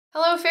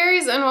Hello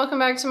fairies and welcome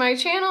back to my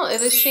channel. It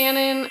is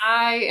Shannon.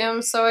 I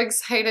am so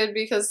excited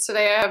because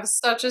today I have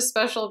such a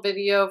special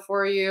video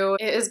for you.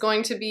 It is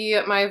going to be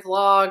my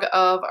vlog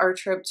of our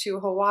trip to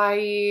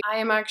Hawaii. I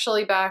am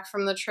actually back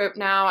from the trip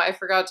now. I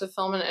forgot to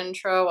film an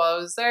intro while I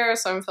was there,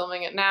 so I'm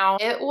filming it now.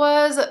 It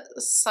was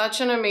such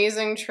an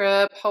amazing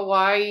trip.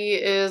 Hawaii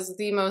is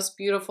the most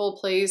beautiful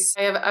place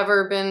I have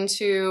ever been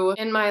to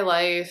in my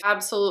life.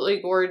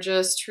 Absolutely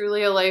gorgeous,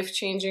 truly a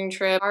life-changing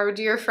trip. Our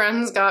dear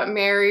friends got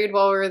married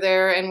while we were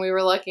there and we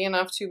were lucky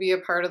enough to be a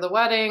part of the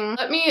wedding.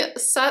 Let me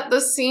set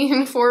the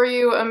scene for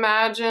you.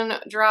 Imagine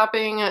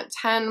dropping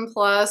 10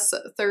 plus,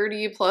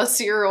 30 plus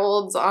year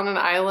olds on an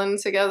island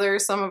together.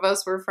 Some of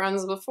us were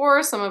friends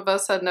before, some of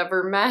us had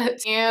never met,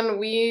 and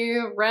we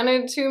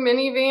rented 2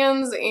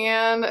 minivans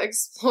and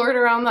explored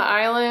around the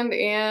island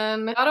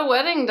and got a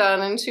wedding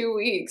done in 2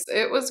 weeks.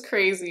 It was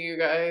crazy, you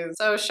guys.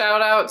 So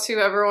shout out to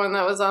everyone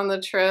that was on the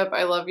trip.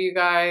 I love you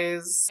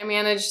guys. I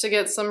managed to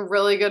get some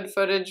really good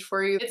footage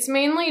for you. It's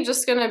mainly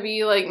just gonna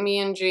be like me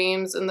and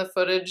James in the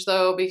footage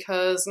though,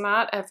 because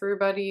not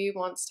everybody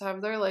wants to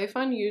have their life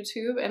on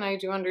YouTube, and I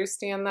do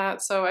understand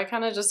that, so I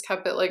kind of just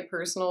kept it like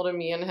personal to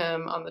me and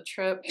him on the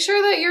trip. Make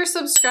sure that you're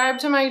subscribed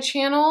to my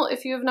channel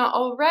if you have not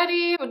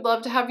already. Would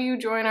love to have you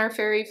join our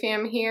fairy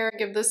fam here.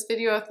 Give this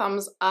video a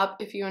thumbs up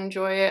if you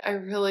enjoy it. I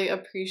really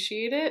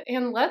appreciate it.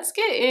 And let's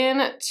get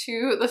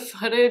into the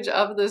footage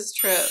of this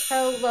trip.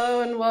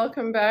 Hello and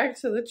welcome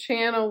back to the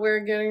channel.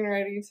 We're getting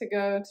ready to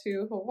go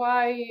to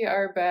Hawaii.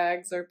 Our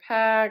bags are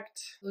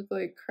packed. Look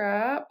like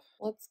crap.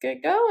 Let's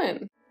get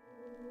going.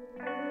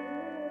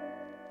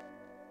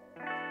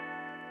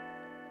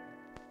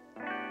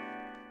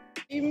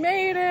 We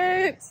made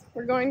it!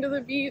 We're going to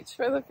the beach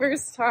for the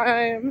first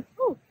time.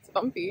 Oh, it's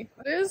bumpy.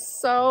 It is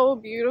so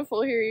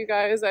beautiful here, you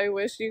guys. I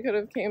wish you could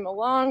have came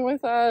along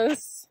with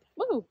us.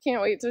 Woo!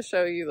 Can't wait to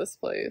show you this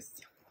place.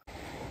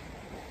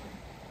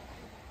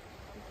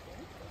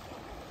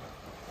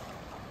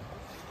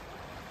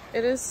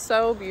 It is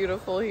so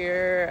beautiful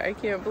here. I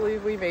can't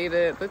believe we made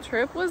it. The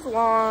trip was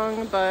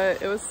long,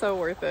 but it was so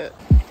worth it.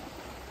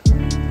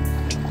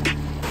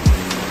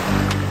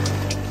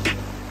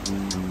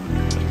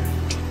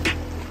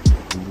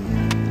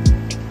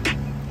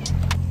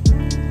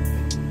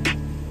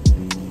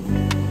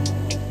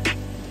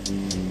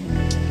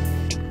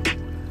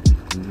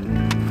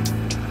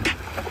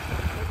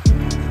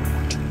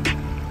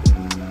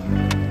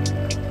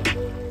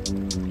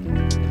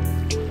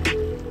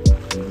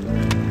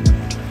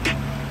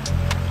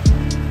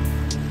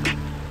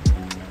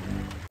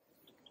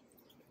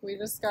 We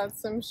just got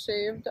some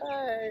shaved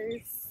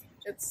ice.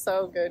 It's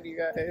so good, you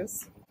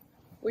guys.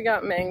 We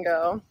got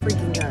mango.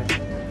 Freaking good.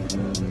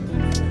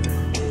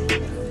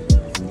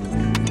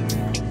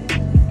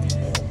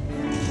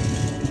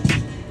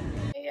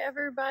 Hey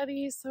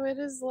everybody, so it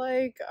is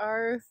like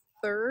our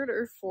third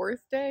or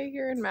fourth day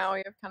here in Maui.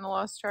 I've kind of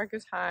lost track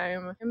of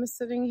time. I'm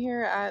sitting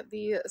here at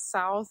the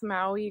South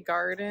Maui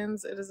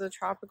Gardens. It is a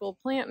tropical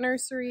plant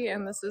nursery,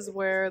 and this is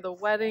where the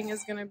wedding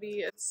is going to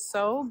be. It's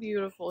so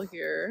beautiful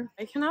here.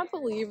 I cannot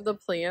believe the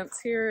plants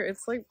here.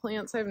 It's like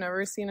plants I've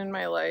never seen in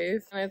my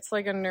life, and it's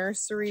like a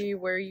nursery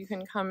where you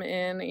can come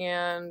in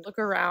and look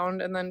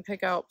around and then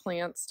pick out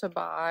plants to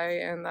buy,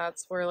 and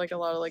that's where like a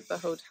lot of like the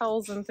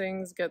hotels and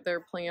things get their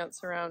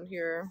plants around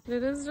here.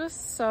 It is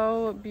just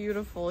so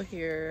beautiful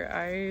here.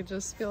 I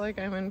just feel like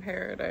I'm in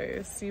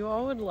paradise. You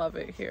all would love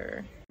it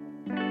here.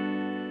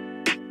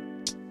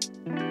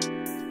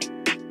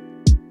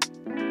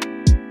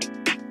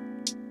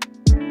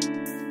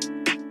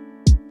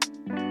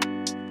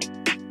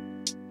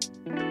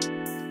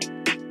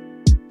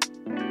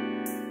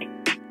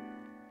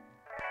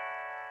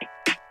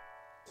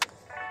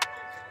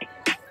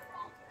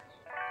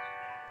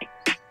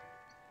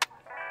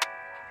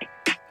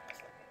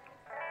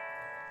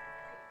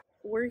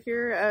 We're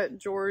here at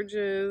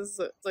George's.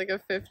 It's like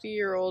a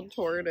 50-year-old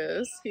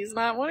tortoise. He's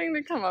not wanting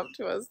to come up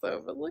to us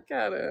though, but look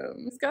at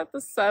him. He's got the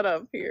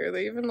setup here.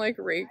 They even like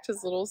raked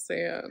his little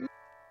sand.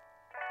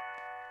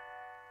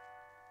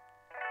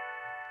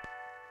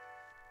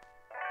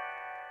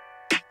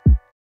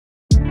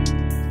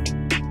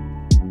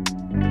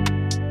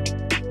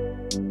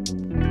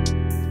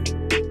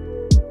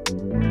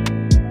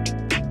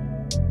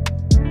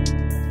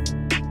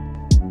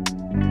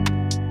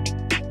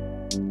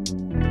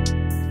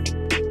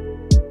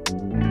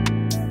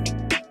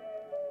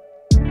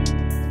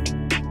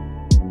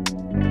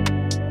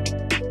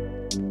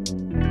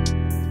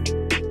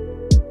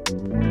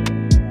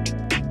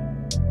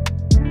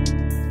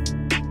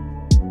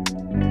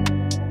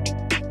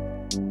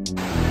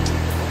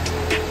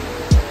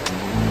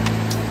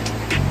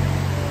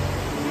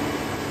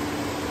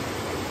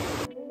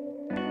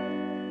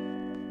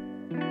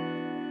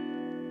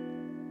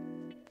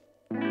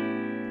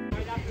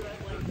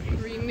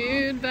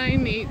 Renewed by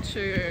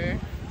nature.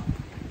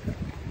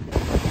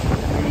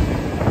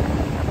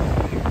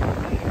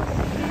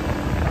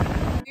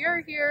 We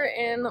are here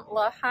in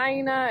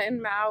Lahaina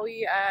in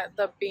Maui at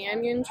the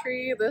banyan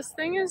tree. This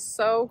thing is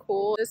so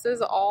cool. This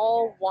is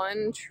all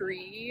one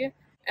tree,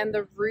 and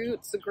the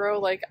roots grow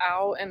like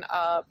out and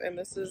up, and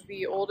this is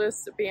the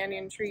oldest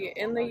banyan tree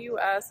in the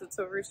US. It's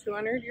over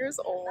 200 years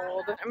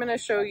old. I'm gonna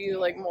show you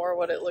like more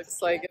what it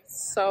looks like.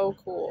 It's so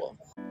cool.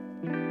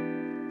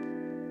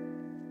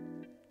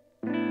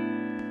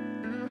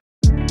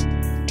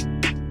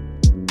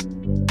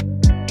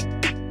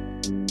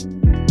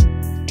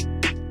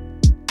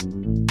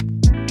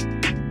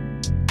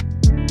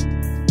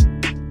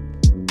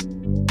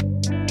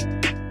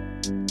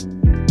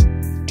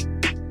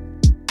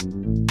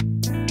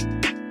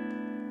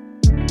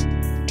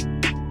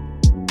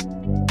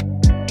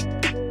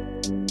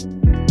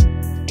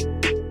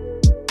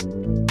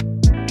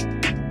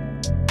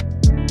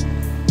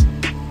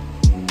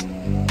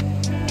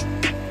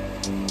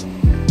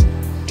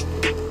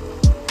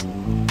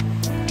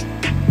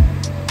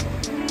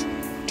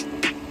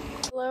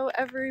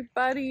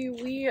 Everybody,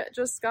 we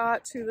just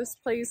got to this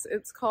place.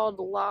 It's called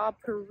La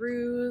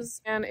Perouse,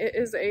 and it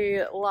is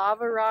a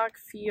lava rock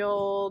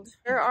field.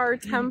 There are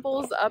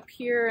temples up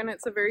here, and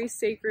it's a very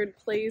sacred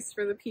place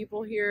for the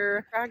people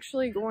here. We're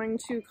actually going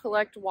to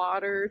collect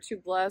water to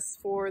bless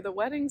for the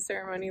wedding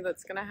ceremony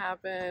that's gonna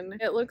happen.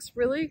 It looks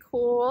really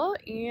cool,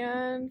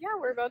 and yeah,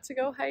 we're about to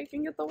go hike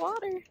and get the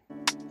water.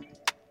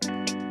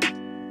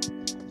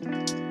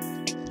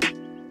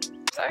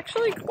 There's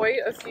actually quite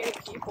a few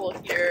people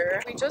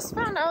here. We just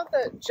found out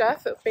that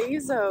Jeff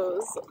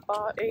Bezos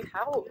bought a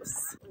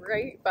house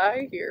right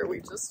by here.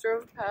 We just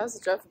drove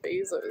past Jeff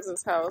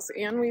Bezos' house,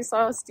 and we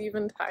saw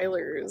Steven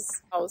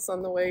Tyler's house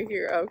on the way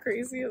here. How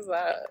crazy is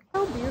that?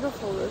 How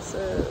beautiful this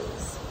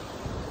is.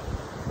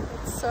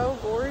 It's so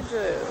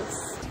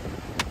gorgeous.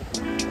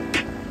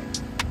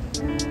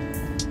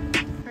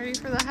 Ready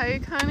for the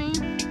hike, honey?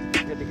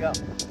 Good to go.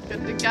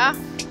 Good to go.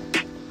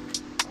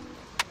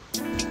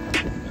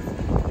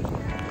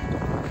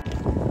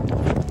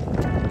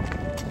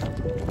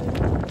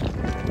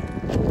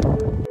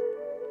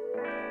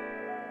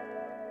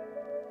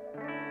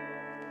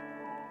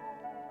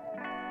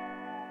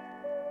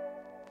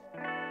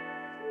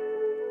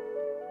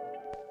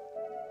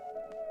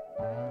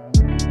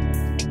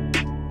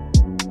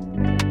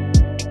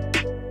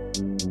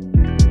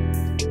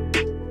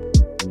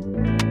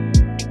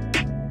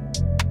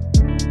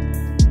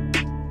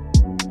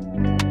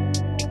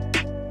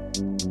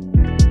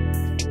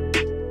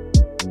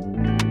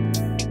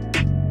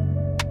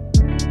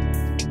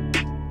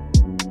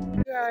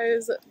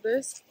 Guys,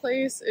 this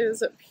place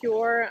is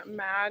pure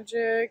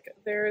magic.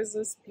 There is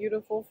this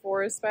beautiful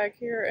forest back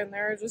here, and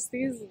there are just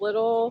these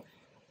little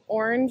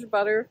orange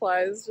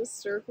butterflies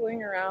just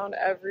circling around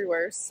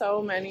everywhere.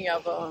 So many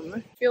of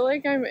them. I feel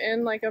like I'm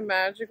in like a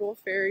magical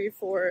fairy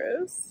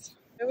forest.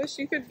 I wish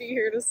you could be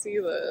here to see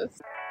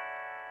this.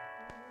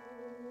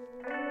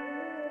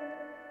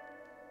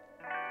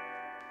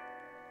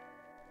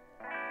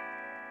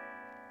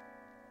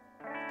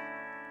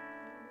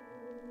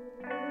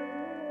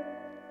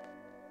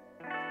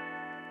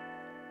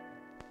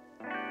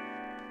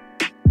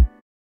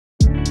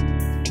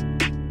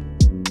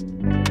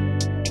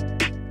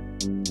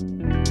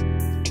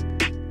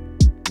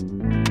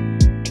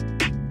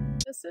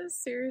 This is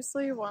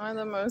seriously one of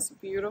the most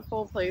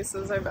beautiful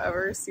places I've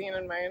ever seen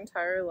in my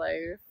entire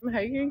life. I'm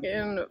hiking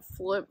in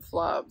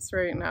flip-flops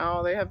right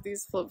now. They have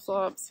these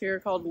flip-flops here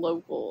called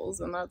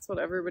locals, and that's what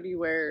everybody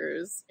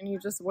wears. And you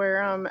just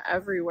wear them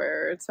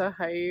everywhere to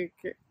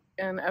hike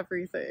and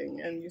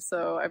everything. And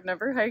so I've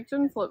never hiked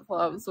in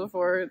flip-flops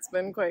before. It's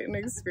been quite an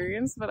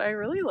experience, but I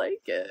really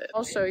like it.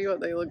 I'll show you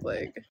what they look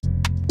like.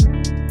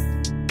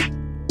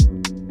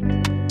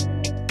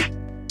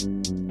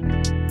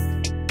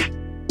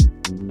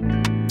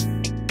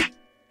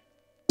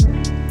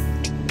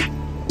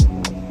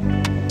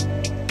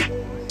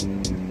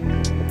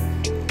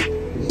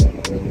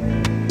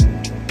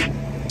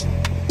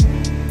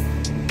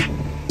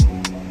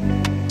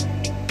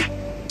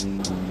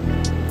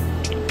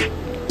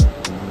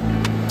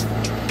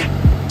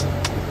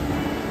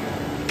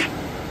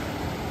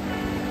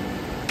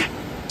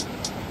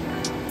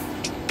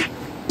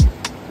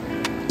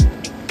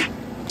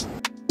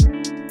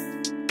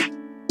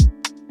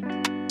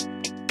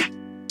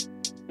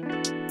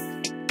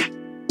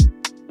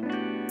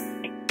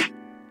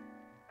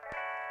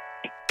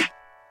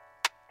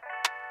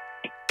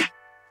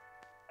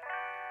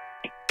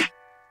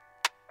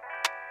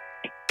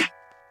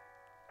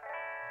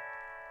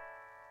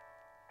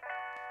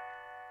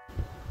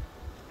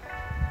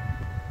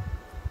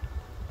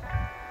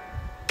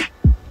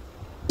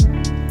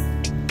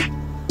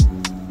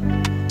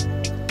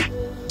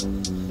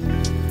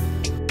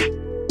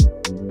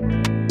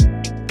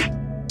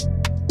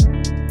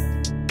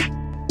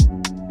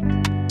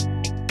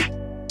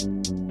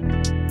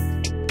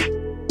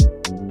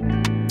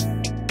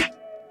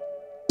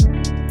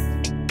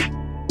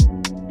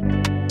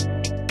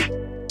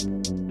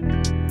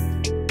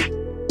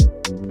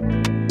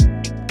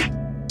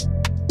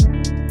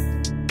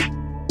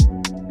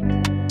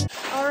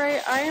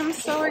 I am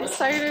so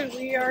excited.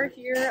 We are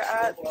here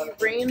at the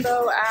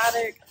Rainbow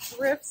Attic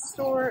thrift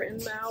store in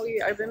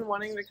Maui. I've been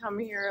wanting to come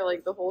here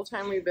like the whole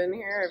time we've been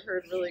here. I've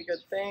heard really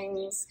good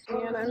things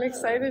and I'm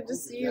excited to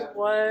see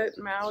what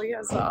Maui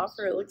has to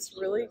offer. It looks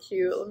really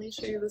cute. Let me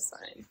show you the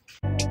sign.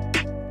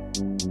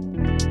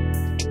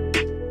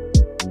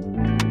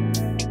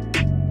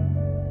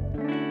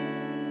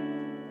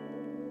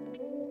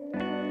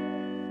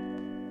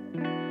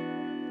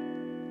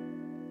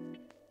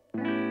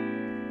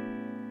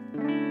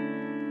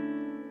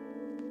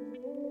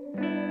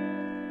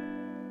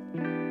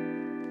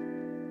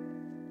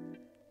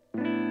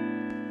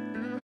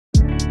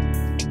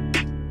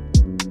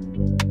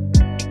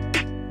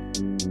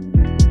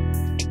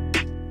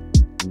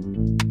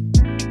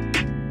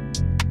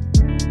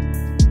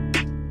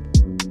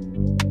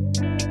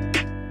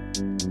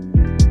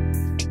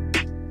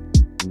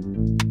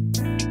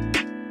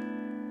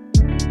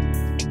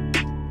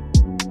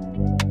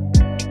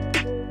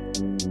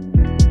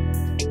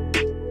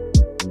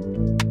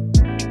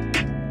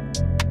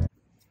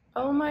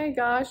 Oh my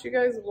gosh, you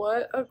guys,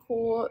 what a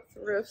cool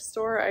thrift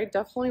store. I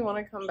definitely want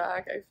to come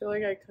back. I feel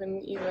like I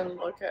couldn't even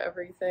look at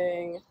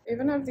everything. They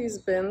even have these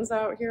bins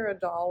out here,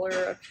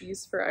 $1 a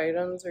piece for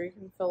items, or you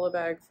can fill a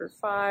bag for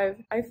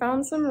 $5. I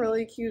found some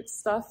really cute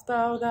stuff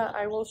though that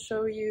I will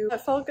show you.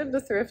 It felt good to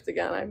thrift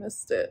again. I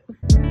missed it.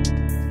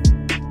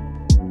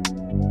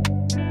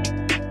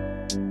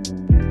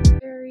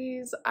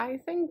 I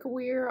think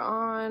we're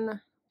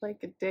on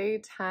like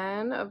day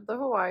 10 of the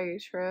Hawaii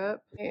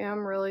trip. I am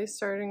really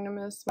starting to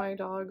miss my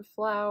dog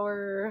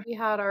Flower. We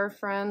had our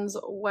friend's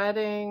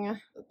wedding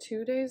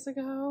 2 days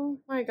ago. Oh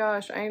my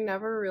gosh, I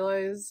never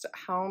realized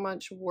how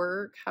much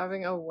work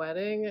having a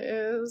wedding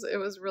is. It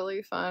was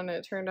really fun.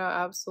 It turned out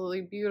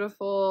absolutely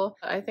beautiful.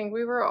 I think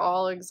we were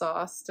all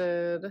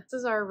exhausted. This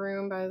is our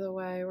room, by the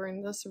way. We're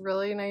in this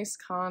really nice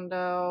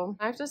condo.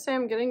 I have to say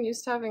I'm getting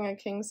used to having a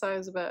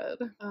king-size bed.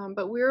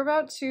 But we're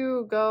about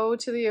to go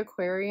to the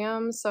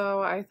aquarium, so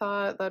I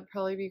thought that'd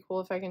probably be cool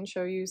if I can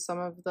show you some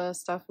of the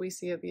stuff we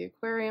see at the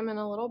aquarium in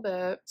a little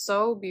bit.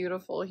 So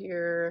beautiful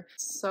here,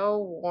 so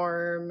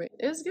warm. It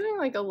is getting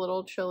like a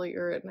little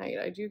chillier at night.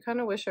 I do kind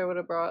of wish I would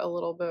have brought a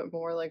little bit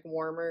more like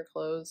warmer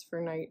clothes for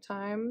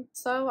nighttime.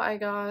 So I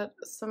got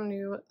some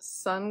new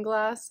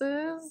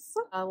sunglasses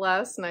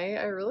last night.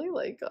 I really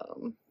like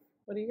them.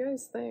 What do you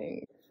guys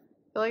think?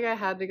 I feel like I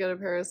had to get a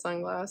pair of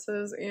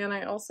sunglasses, and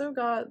I also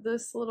got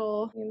this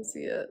little, you can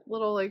see it,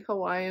 little like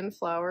Hawaiian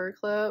flower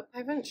clip. I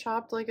haven't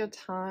shopped like a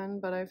ton,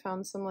 but I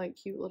found some like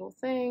cute little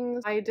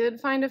things. I did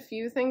find a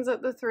few things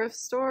at the thrift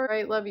store.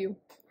 Right, love you.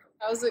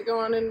 How's it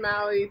going in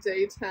Maui,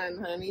 day 10,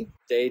 honey?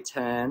 Day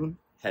 10,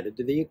 headed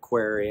to the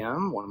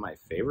aquarium, one of my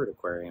favorite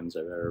aquariums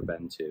I've ever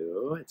been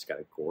to. It's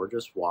got a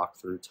gorgeous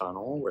walk-through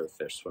tunnel where the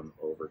fish swim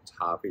over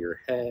top of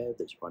your head.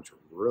 There's a bunch of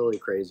really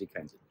crazy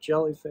kinds of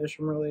jellyfish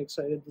I'm really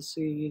excited to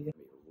see. It'll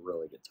be a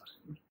really good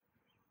time.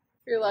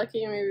 If you're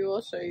lucky, maybe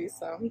we'll show you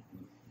some.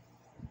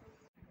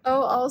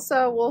 Oh,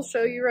 also, we'll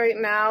show you right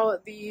now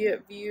the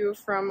view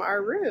from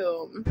our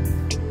room.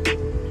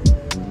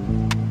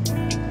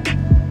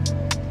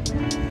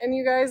 And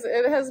you guys,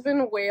 it has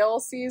been whale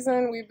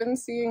season. We've been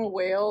seeing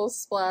whales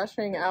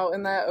splashing out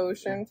in that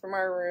ocean from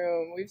our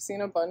room. We've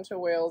seen a bunch of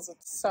whales.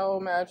 It's so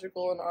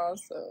magical and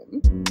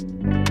awesome.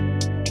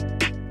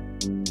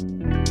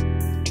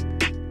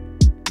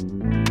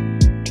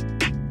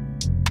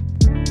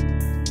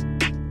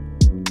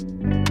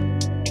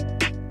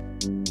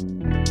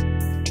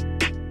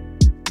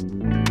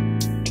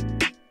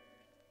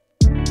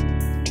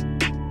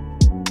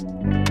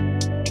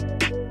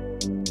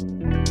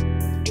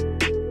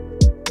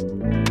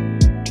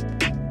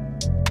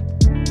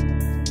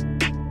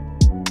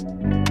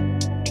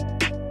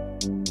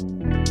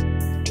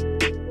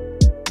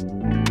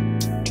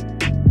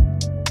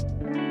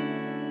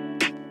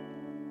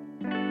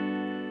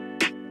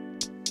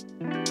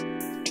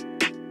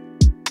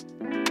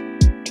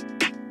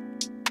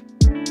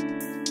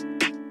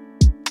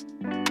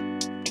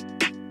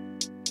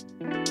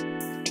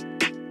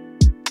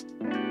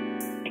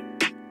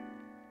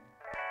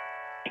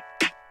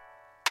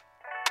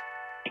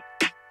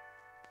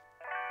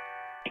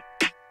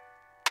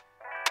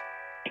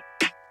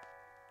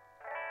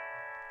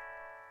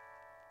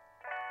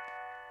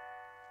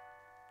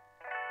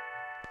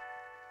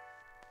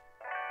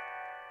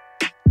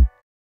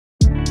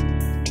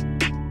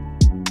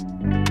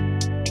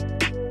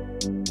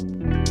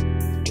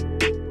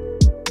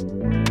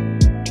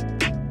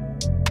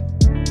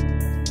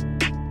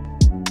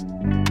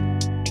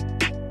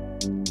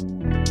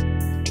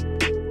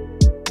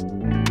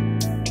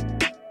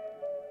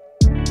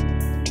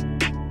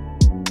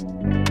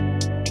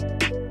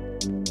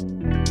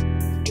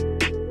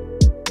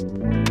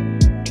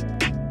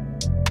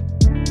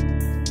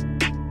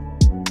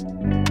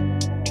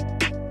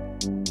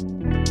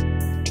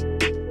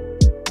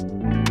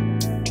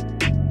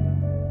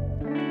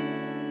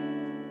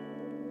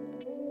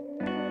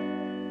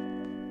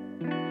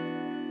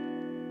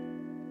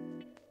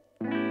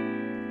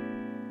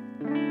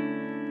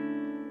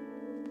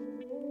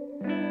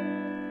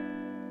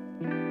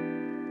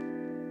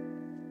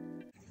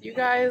 You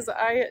guys,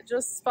 I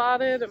just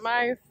spotted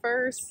my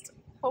first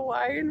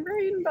Hawaiian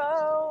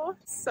rainbow.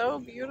 So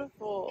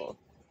beautiful.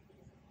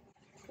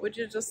 Would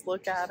you just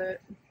look at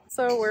it?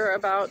 So we're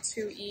about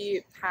to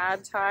eat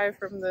pad thai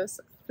from this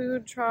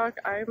food truck.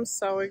 I'm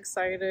so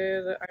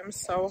excited. I'm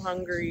so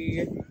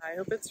hungry. I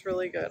hope it's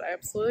really good. I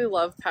absolutely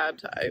love pad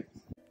thai.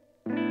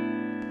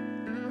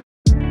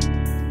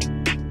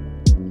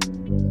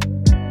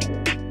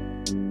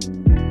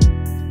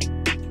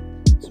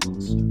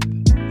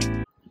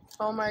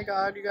 Oh my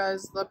god, you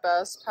guys, the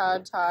best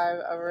pad thai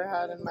I've ever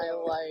had in my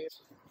life.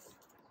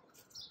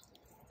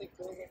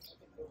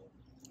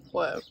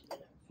 What?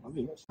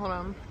 Hold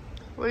on.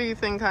 What do you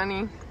think,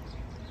 honey?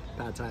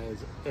 Pad thai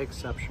is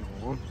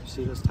exceptional.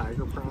 See this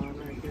tiger prawn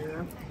right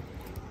here?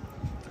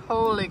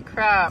 Holy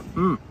crap.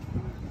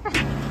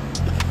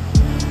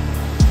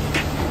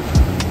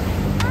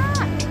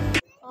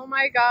 Oh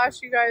my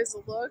gosh, you guys,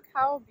 look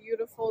how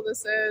beautiful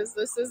this is.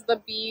 This is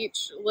the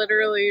beach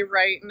literally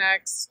right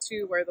next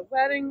to where the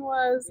wedding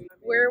was.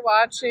 We're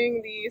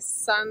watching the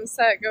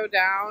sunset go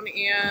down,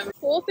 and the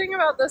cool thing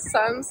about the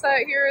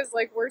sunset here is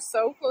like we're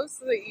so close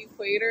to the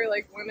equator,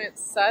 like when it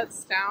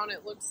sets down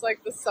it looks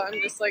like the sun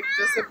just like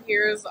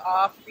disappears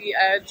off the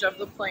edge of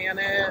the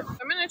planet.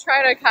 I'm gonna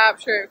try to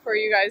capture it for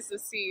you guys to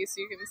see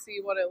so you can see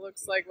what it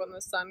looks like when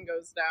the sun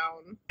goes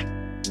down.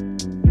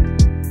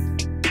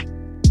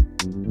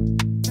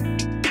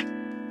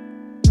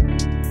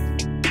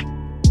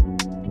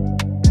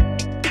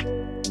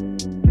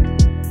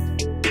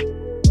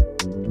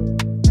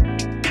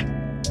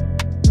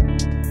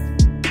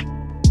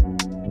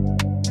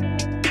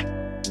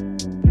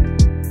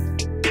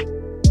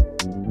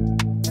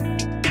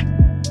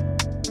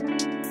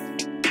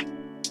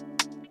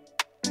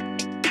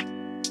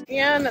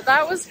 And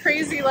that was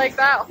crazy, like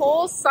that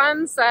whole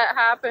sunset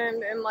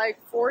happened in like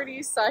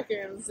 40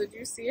 seconds. Did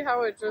you see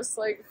how it just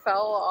like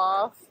fell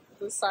off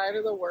the side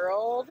of the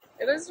world?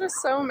 It is just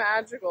so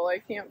magical, I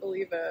can't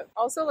believe it.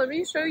 Also, let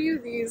me show you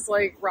these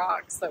like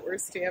rocks that we're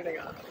standing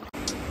on.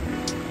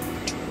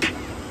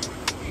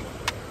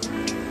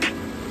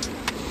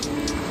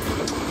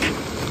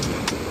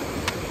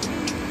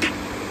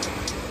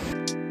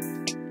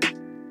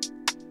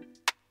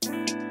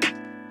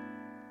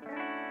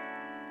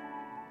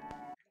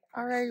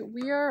 Alright,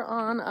 we are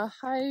on a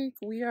hike.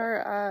 We are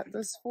at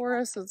this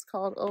forest. It's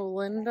called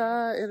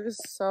Olinda. It is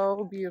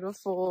so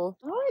beautiful.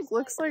 It like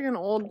looks like an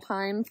old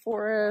pine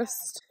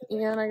forest,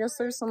 and I guess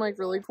there's some like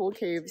really cool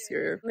caves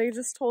here. They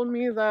just told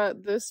me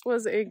that this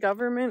was a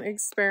government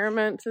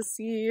experiment to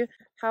see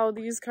how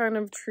these kind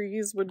of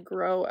trees would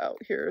grow out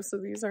here. So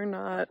these are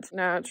not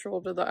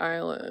natural to the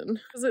island.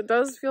 Because it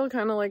does feel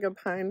kind of like a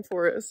pine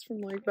forest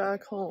from like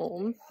back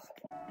home.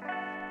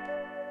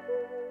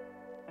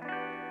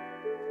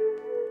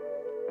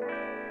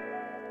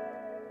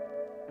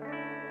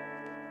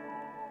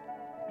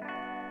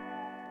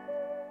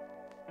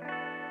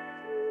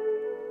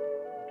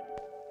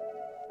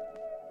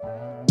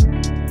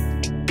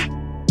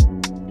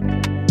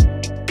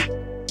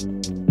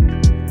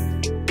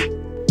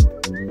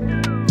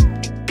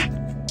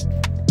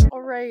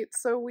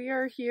 So we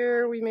are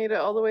here. We made it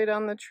all the way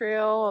down the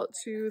trail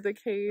to the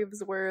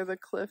caves where the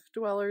cliff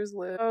dwellers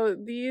live. So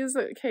these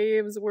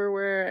caves were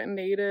where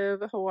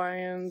native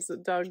Hawaiians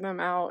dug them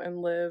out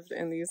and lived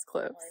in these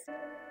cliffs.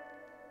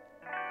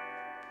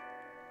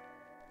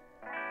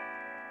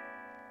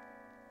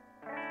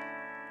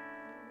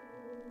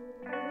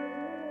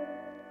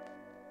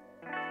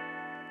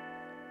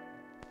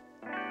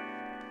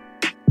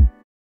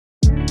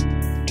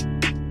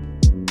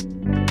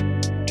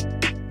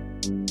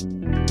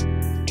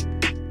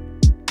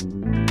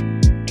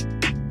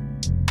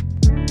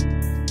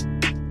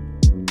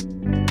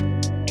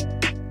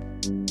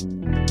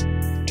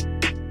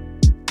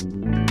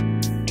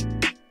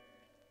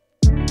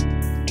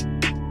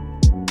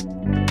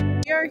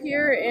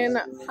 Here in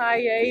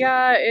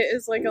Paia. It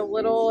is like a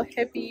little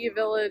hippie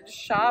village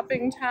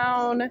shopping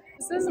town.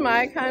 This is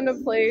my kind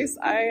of place.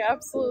 I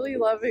absolutely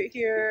love it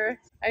here.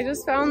 I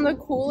just found the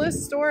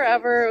coolest store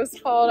ever. It was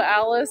called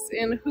Alice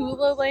in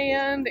Hula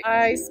Land.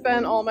 I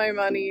spent all my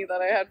money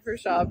that I had for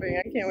shopping.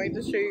 I can't wait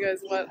to show you guys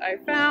what I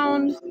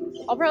found.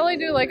 I'll probably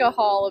do like a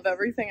haul of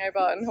everything I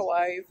bought in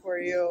Hawaii for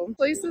you. The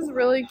place is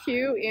really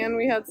cute, and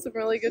we had some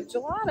really good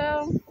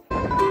gelato.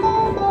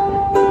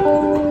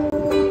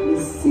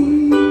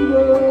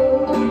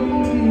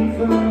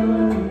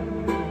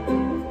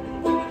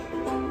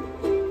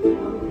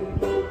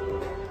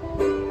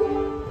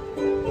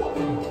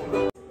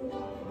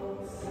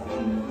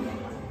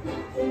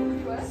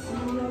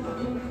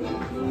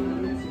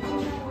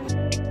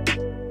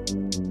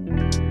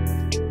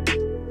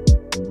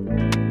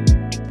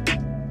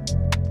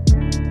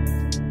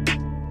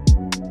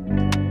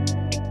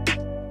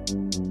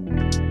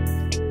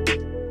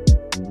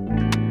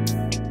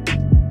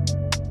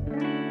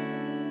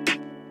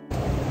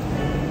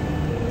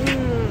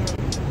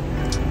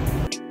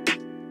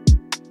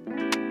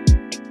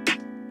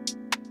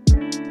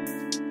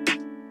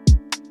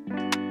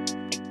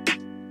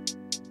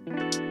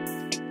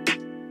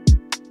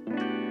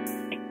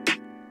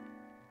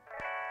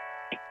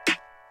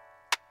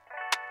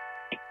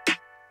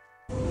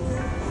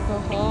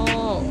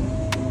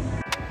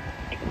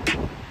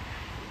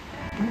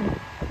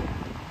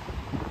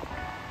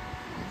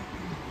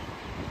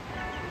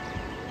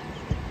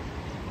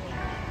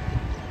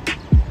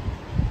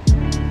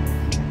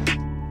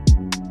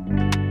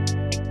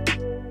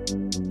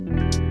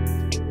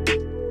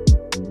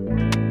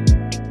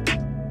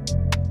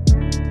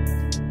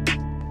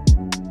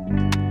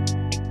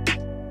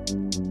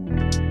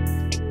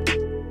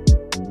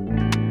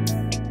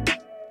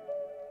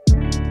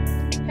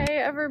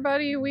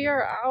 everybody, we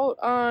are out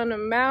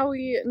on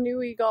Maui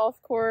Nui Golf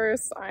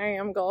Course. I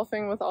am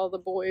golfing with all the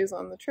boys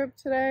on the trip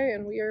today,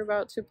 and we are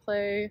about to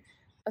play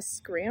a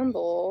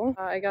scramble.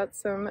 I got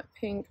some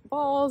pink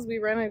balls. We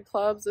rented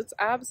clubs. It's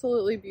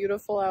absolutely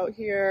beautiful out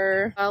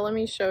here. Let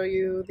me show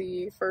you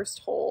the first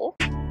hole.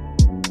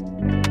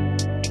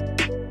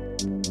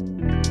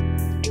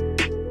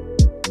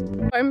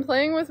 I'm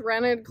playing with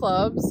rented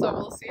clubs, so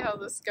we'll see how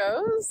this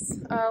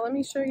goes. Let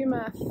me show you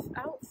my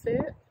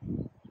outfit.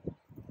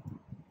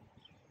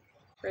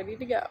 Ready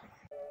to go.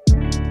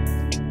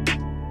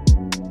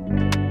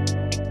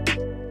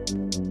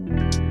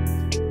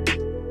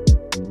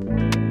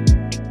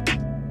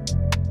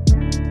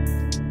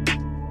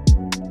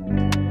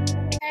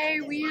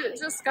 Hey, we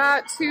just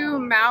got to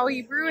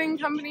Maui Brewing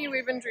Company.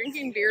 We've been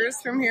drinking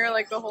beers from here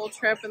like the whole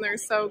trip, and they're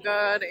so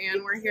good,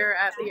 and we're here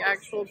at the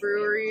actual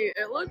brewery.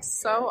 It looks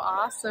so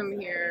awesome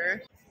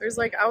here. There's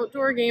like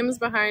outdoor games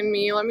behind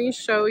me. Let me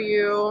show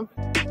you.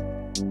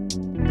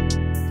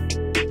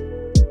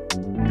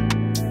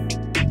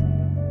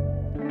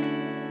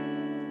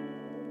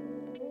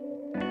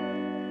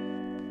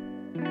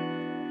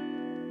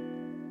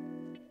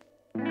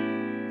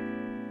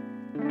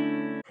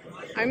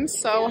 I'm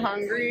so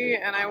hungry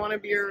and I want a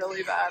beer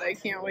really bad. I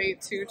can't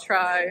wait to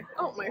try.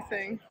 Oh, my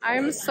thing.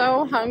 I'm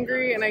so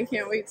hungry and I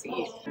can't wait to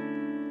eat.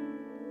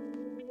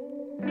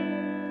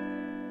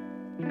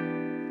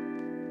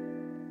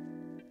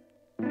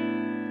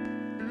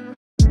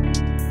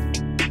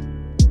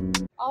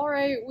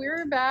 Alright,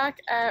 we're back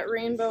at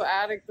Rainbow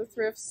Attic, the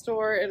thrift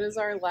store. It is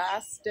our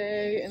last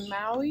day in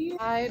Maui.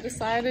 I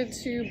decided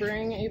to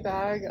bring a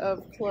bag of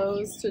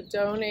clothes to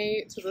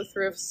donate to the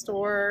thrift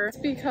store. It's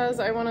because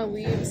I want to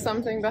leave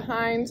something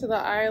behind to the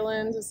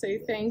island to say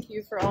thank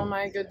you for all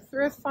my good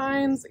thrift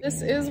finds.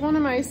 This is one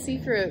of my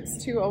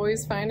secrets to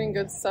always finding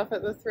good stuff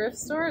at the thrift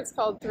store. It's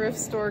called Thrift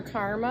Store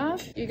Karma.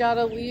 You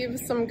gotta leave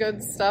some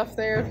good stuff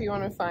there if you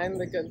want to find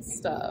the good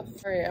stuff.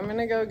 Alright, I'm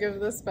gonna go give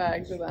this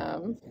bag to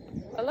them.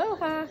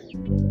 Aloha!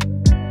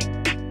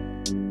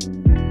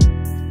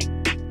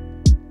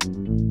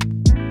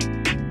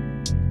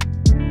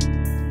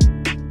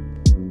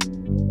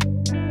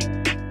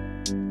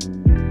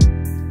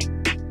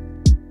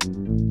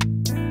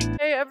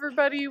 Hey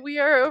everybody, we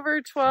are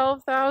over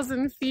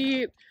 12,000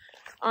 feet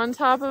on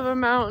top of a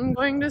mountain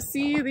going to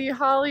see the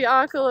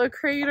Haleakala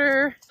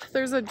crater.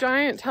 There's a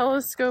giant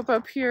telescope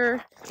up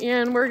here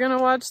and we're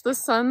gonna watch the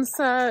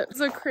sunset. It's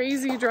a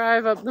crazy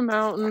drive up the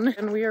mountain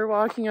and we are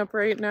walking up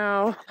right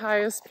now,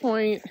 highest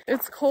point.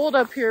 It's cold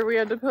up here. We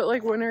had to put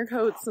like winter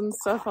coats and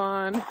stuff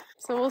on.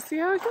 So we'll see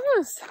how it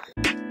goes.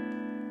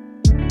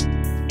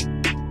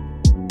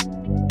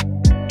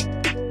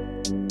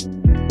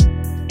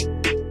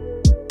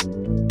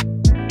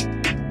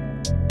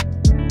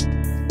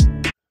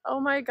 Oh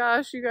my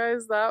gosh, you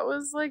guys, that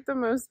was like the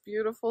most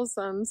beautiful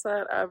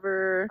sunset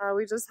ever.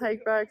 We just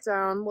hiked back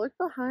down. Look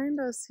behind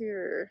us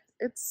here.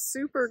 It's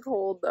super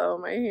cold though.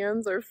 My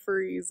hands are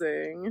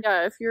freezing.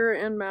 Yeah, if you're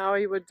in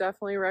Maui, would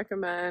definitely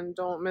recommend.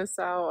 Don't miss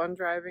out on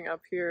driving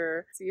up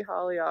here. See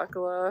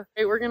Haleakala.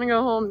 Hey, we're gonna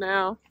go home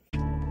now.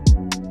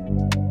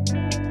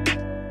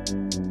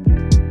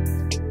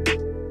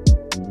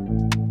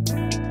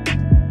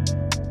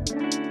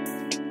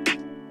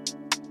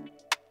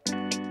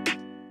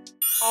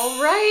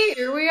 All right,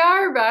 here we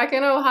are back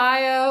in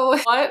Ohio.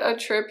 What a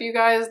trip, you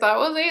guys. That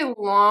was a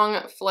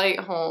long flight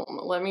home,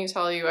 let me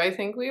tell you. I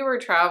think we were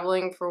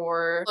traveling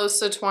for close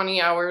to 20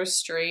 hours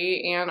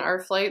straight and our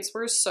flights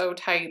were so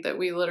tight that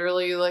we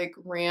literally like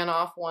ran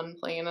off one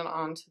plane and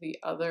onto the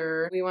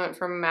other. We went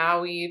from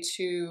Maui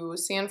to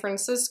San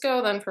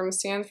Francisco, then from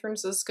San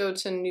Francisco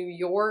to New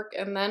York,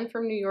 and then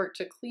from New York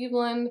to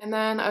Cleveland, and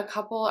then a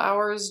couple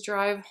hours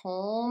drive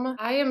home.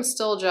 I am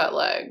still jet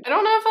lagged. I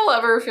don't know if I'll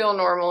ever feel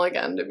normal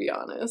again, to be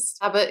honest.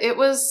 But it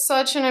was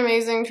such an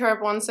amazing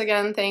trip. Once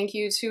again, thank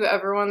you to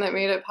everyone that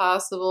made it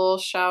possible.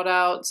 Shout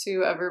out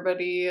to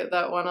everybody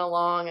that went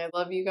along. I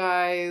love you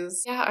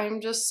guys. Yeah, I'm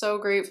just so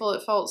grateful.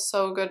 It felt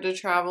so good to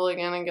travel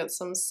again and get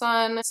some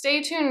sun.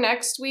 Stay tuned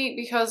next week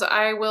because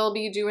I will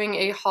be doing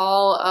a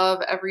haul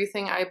of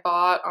everything I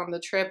bought on the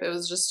trip. It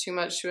was just too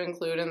much to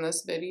include in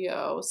this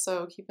video,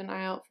 so keep an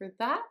eye out for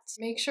that.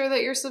 Make sure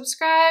that you're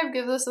subscribed.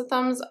 Give this a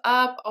thumbs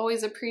up.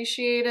 Always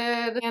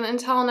appreciated. And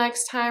until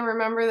next time,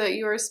 remember that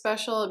you are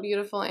special,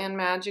 beautiful, and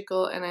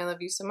magical, and I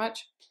love you so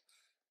much.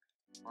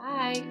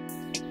 Bye.